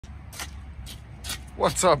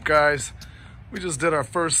What's up, guys? We just did our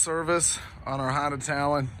first service on our Honda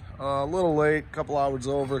Talon. A little late, a couple hours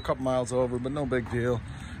over, a couple miles over, but no big deal.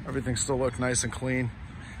 Everything still looked nice and clean.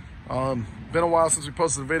 Been a while since we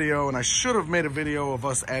posted a video, and I should have made a video of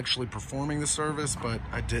us actually performing the service, but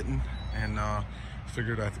I didn't. And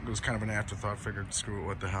figured it was kind of an afterthought. Figured, screw it,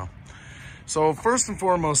 what the hell. So first and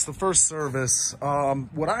foremost, the first service,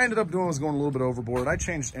 what I ended up doing was going a little bit overboard. I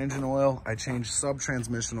changed engine oil, I changed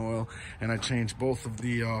sub-transmission oil, and I changed both of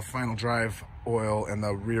the final drive oil and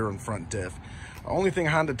the rear and front diff. The only thing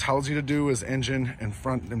Honda tells you to do is engine and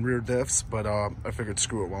front and rear diffs, but I figured,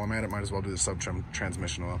 screw it, while I'm at it, might as well do the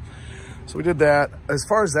sub-transmission oil. So we did that. As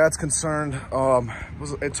far as that's concerned,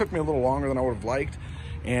 it took me a little longer than I would have liked,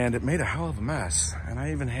 and it made a hell of a mess. And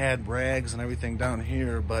I even had rags and everything down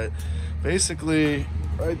here, but basically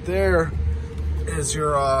right there is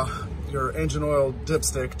your engine oil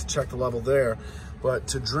dipstick to check the level there. But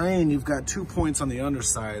to drain, you've got 2 points on the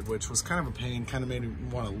underside, which was kind of a pain, kind of made me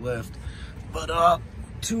want to lift. But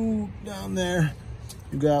two down there.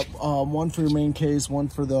 You got one for your main case, one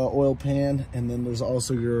for the oil pan, and then there's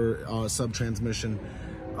also your sub-transmission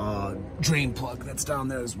drain plug that's down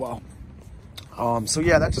there as well. So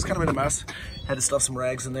yeah, that just kind of made a mess. Had to stuff some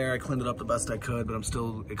rags in there. I cleaned it up the best I could, but I'm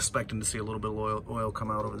still expecting to see a little bit of oil come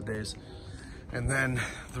out over the days. And then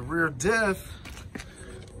the rear diff,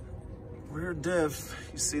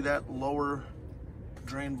 you see that lower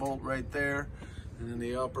drain bolt right there, and then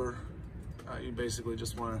the upper, you basically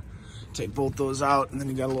just want to take both those out, and then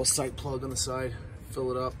you got a little sight plug on the side, fill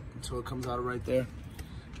it up until it comes out right there.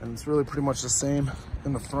 And it's really pretty much the same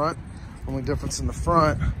in the front. Only difference in the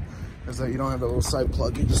front is that you don't have that little side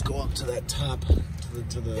plug. You just go up to that top,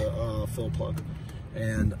 to the fill plug.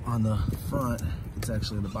 And on the front, it's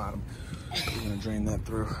actually the bottom. You're gonna drain that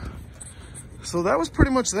through. So that was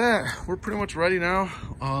pretty much that. We're pretty much ready now.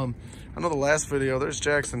 I know the last video, there's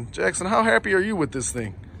Jackson. Jackson, how happy are you with this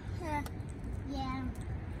thing? Yeah.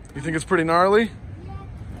 You think it's pretty gnarly?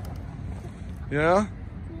 Yeah?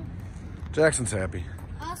 Jackson's happy.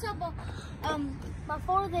 Also,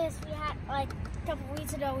 before this, we had, like, a couple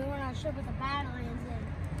weeks ago, we went on a trip with the Badlands,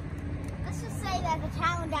 and let's just say that the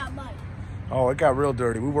Talon got muddy. Oh, it got real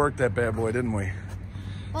dirty. We worked that bad boy, didn't we?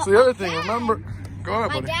 Well, so the other thing, remember, go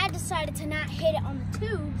ahead, buddy. My dad decided to not hit it on the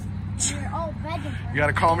tubes. We were all begging for it. You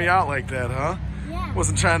gotta call me out like that, huh? Yeah.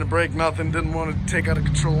 Wasn't trying to break nothing, didn't want to take out a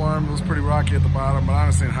control arm. It was pretty rocky at the bottom, but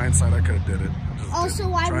honestly, in hindsight, I could have did it. Also,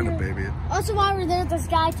 while trying to baby it. Also, while we were there, this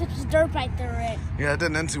guy took his dirt bike through it. Yeah, it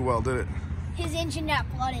didn't end too well, did it? His engine got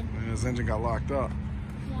flooded. Yeah, his engine got locked up.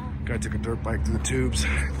 Yeah. Guy took a dirt bike through the tubes.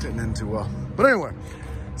 Didn't end too well. But anyway,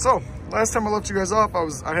 so last time I looked you guys up,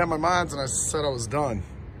 I had my mods and I said I was done.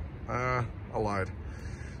 I lied.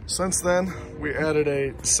 Since then, we added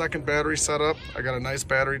a second battery setup. I got a nice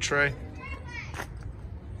battery tray.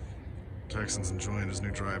 Jackson's enjoying his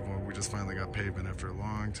new driveway. We just finally got pavement after a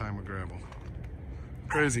long time of gravel.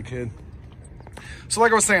 Crazy kid. So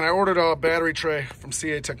like I was saying, I ordered a battery tray from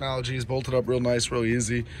CA Technologies, bolted up real nice, real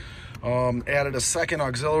easy. Added a second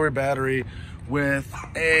auxiliary battery with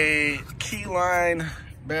a keyline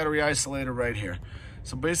battery isolator right here.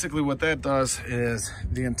 So basically what that does is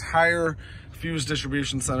the entire fuse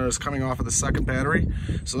distribution center is coming off of the second battery.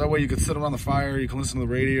 So that way you can sit around the fire, you can listen to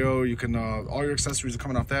the radio, you can, all your accessories are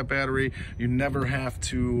coming off that battery. You never have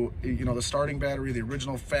to, you know, the starting battery, the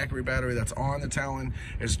original factory battery that's on the Talon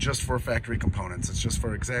is just for factory components. It's just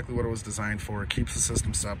for exactly what it was designed for. It keeps the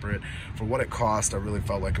system separate. For what it cost, I really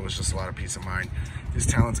felt like it was just a lot of peace of mind. These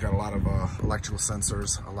Talons got a lot of electrical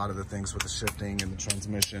sensors, a lot of the things with the shifting and the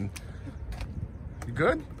transmission. You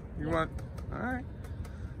good? You want, all right.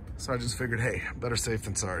 So I just figured, hey, better safe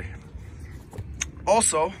than sorry.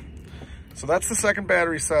 Also, so that's the second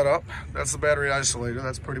battery setup. That's the battery isolator.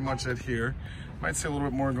 That's pretty much it here. Might see a little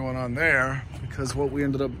bit more going on there because what we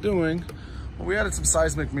ended up doing, well, we added some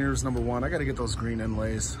seismic mirrors, number one. I got to get those green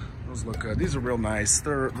inlays. Those look good. These are real nice.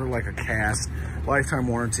 They're like a cast. Lifetime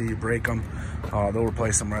warranty. You break them, they'll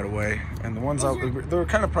replace them right away. And the ones out, they're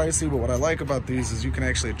kind of pricey, but what I like about these is you can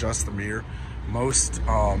actually adjust the mirror. Most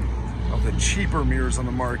of the cheaper mirrors on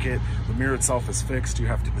the market, the mirror itself is fixed. You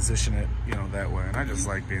have to position it, you know, that way. And I just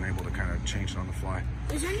like being able to kind of change it on the fly.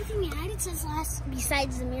 Is there anything you added since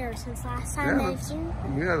besides the mirror, since last time I've seen?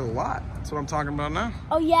 We had a lot. That's what I'm talking about now.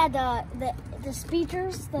 Oh yeah, the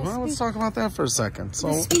speakers. Well, let's talk about that for a second. So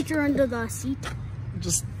the speaker under the seat.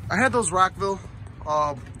 I had those Rockville,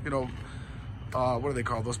 you know, what do they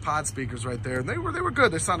call those pod speakers right there? They were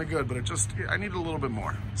good. They sounded good, but I needed a little bit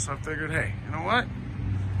more. So I figured, hey, you know what?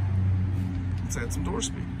 Let's add some door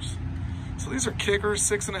speakers. So these are Kicker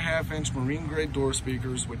 6.5-inch marine grade door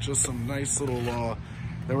speakers with just some nice little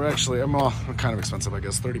They were actually, well, kind of expensive, I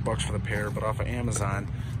guess, 30 bucks for the pair, but off of Amazon,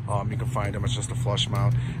 you can find them. It's just a flush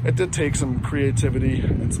mount. It did take some creativity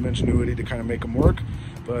and some ingenuity to kind of make them work,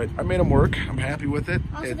 but I made them work. I'm happy with it.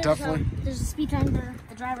 Also, It definitely. There's a speed timer for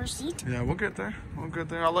the driver's seat. Yeah, we'll get there. We'll get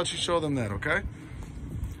there. I'll let you show them that, okay?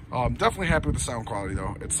 Definitely happy with the sound quality,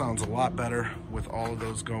 though. It sounds a lot better with all of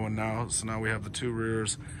those going now. So now we have the 2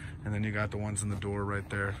 rears, and then you got the ones in the door right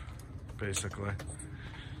there, basically.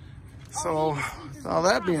 So, now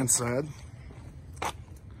that being said,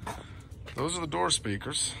 those are the door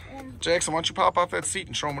speakers. Jackson, why don't you pop off that seat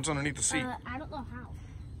and show them what's underneath the seat? I don't know how.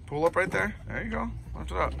 Pull up right there. There you go.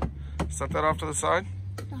 Lift it up. Set that off to the side.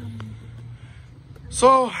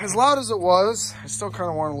 So, as loud as it was, I still kind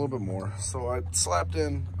of wanted a little bit more. So I slapped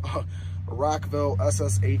in a Rockville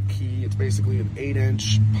SS8 key. It's basically an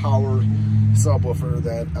 8-inch power subwoofer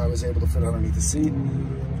that I was able to fit underneath the seat.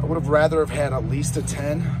 I would have rather have had at least a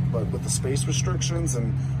 10, but with the space restrictions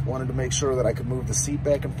and wanted to make sure that I could move the seat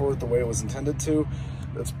back and forth the way it was intended to,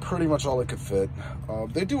 that's pretty much all it could fit.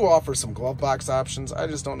 They do offer some glove box options. I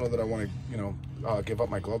just don't know that I want to, give up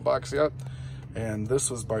my glove box yet. And this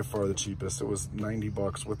was by far the cheapest. It was 90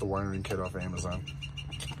 bucks with the wiring kit off Amazon.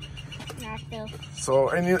 So,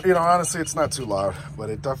 and you know, honestly, it's not too loud, but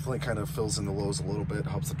it definitely kind of fills in the lows a little bit,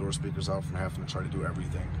 helps the door speakers out from having to try to do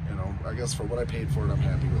everything. You know, I guess for what I paid for it, I'm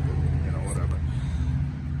happy with it, you know, whatever.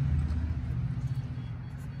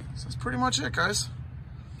 So that's pretty much it, guys.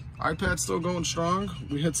 iPad's still going strong.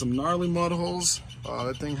 We hit some gnarly mud holes.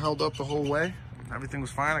 That thing held up the whole way. Everything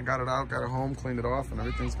was fine. I got it out, got it home, cleaned it off, and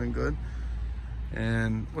everything's been good.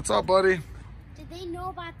 And what's up, buddy? Did they know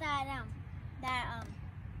about that,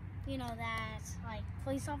 you know, that, like,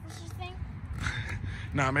 police officers thing?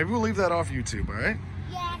 Nah, maybe we'll leave that off YouTube, all right?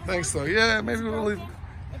 Yeah. Thanks, though. Yeah, maybe we'll leave.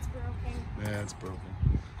 It's broken. Yeah, it's broken.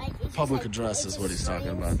 Like, it's Public just, address is what he's talking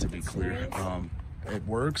about, to be clear. It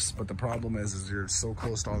works, but the problem is you're so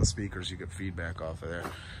close to all the speakers, you get feedback off of there.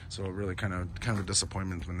 So it really kind of a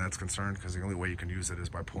disappointment when that's concerned, because the only way you can use it is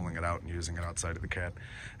by pulling it out and using it outside of the cat.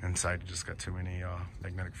 Inside, you just got too many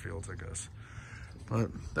magnetic fields, I guess.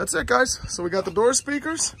 But that's it, guys. So we got the door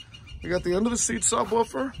speakers, we got the under the seat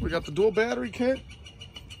subwoofer, we got the dual battery kit,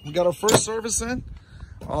 we got our first service in.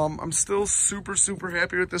 I'm still super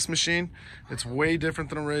happy with this machine. It's way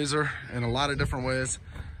different than a Razor in a lot of different ways.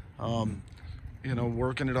 You know,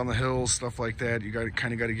 working it on the hills, stuff like that, you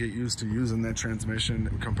kind of got to get used to using that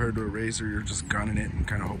transmission. Compared to a Razor, you're just gunning it and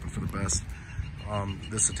kind of hoping for the best.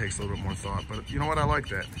 This takes a little bit more thought, but you know what, I like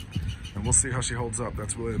that. And we'll see how she holds up.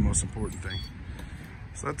 That's really the most important thing.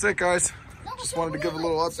 So that's it, guys. Just wanted to give a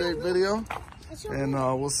little update video, and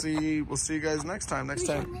we'll see you guys next time. Next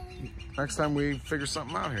time we figure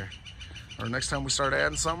something out here, or next time we start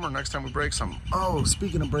adding something, or next time we break something. Oh,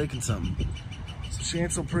 speaking of breaking something, so she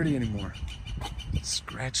ain't so pretty anymore.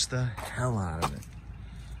 Scratch the hell out of it.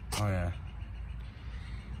 Oh yeah.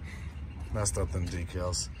 Messed up them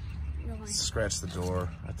decals. Scratched the door.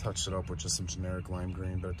 I touched it up with just some generic lime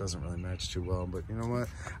green, but it doesn't really match too well. But you know what?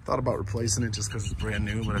 I thought about replacing it just because it's brand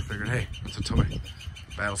new, but I figured, hey, it's a toy.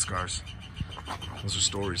 Battle scars. Those are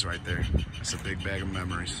stories right there. It's a big bag of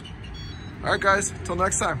memories. All right, guys, until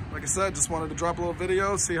next time. Like I said, just wanted to drop a little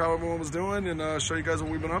video, see how everyone was doing, and show you guys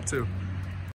what we've been up to.